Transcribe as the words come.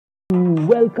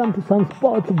welcome to some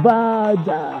sports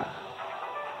vibes.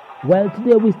 Well,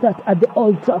 today we start at the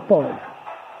Old Trafford,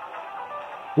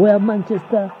 where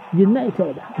Manchester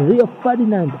United, Rio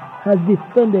Ferdinand, has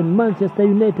defended Manchester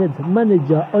United's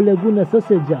manager Ole Gunnar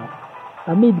Solskjaer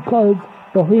amid calls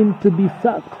for him to be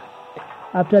sacked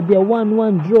after their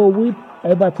 1-1 draw with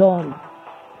Everton.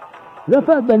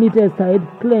 Rafael Benitez's side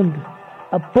claimed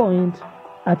a point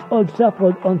at Old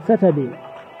Trafford on Saturday,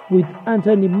 with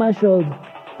Anthony Martial's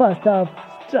first half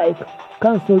strike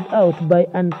cancelled out by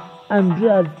an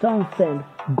Andreas Townsend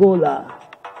goaler.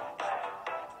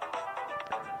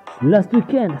 Last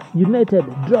weekend, United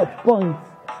dropped points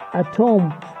at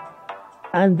home,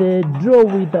 and the draw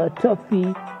with the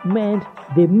Toffee meant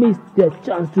they missed their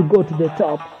chance to go to the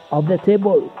top of the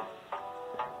table.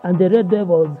 And the Red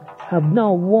Devils have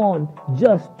now won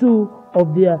just 2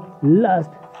 of their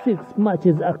last 6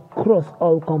 matches across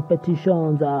all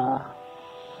competitions.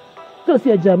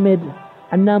 Solskjaer made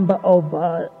a number of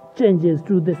changes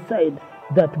to the side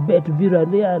that bet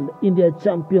Villarreal in their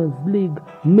Champions League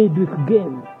midweek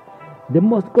game. The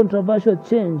most controversial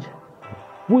change,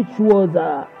 which was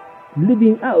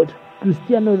leaving out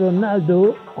Christiano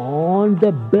Ronaldo on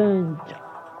the bench,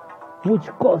 which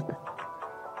cost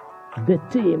the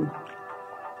team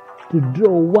to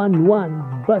draw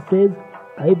 1-1 versus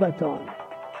Everton.